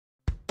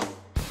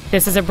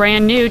This is a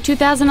brand new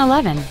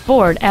 2011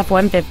 Ford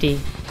F-150.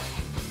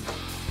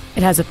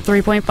 It has a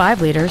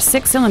 3.5-liter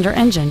six-cylinder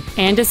engine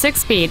and a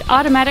 6-speed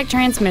automatic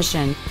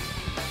transmission.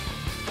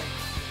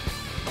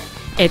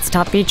 Its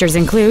top features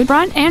include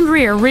front and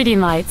rear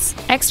reading lights,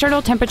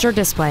 external temperature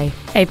display,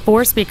 a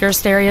 4-speaker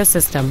stereo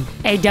system,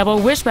 a double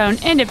wishbone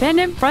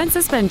independent front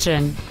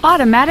suspension,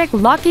 automatic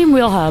locking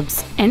wheel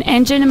hubs, an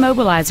engine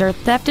immobilizer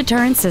theft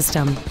deterrent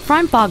system,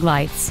 front fog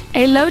lights,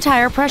 a low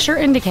tire pressure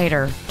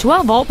indicator,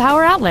 12-volt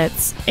power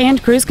outlets,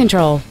 and cruise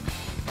control.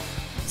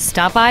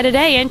 Stop by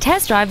today and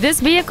test drive this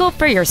vehicle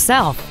for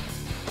yourself.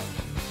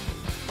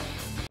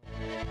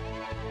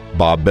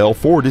 Bob Bell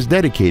Ford is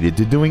dedicated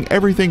to doing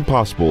everything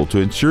possible to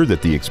ensure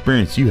that the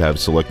experience you have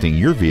selecting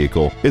your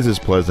vehicle is as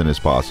pleasant as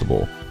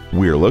possible.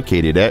 We are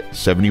located at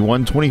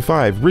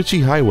 7125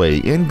 Ritchie Highway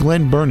in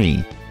Glen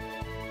Burnie.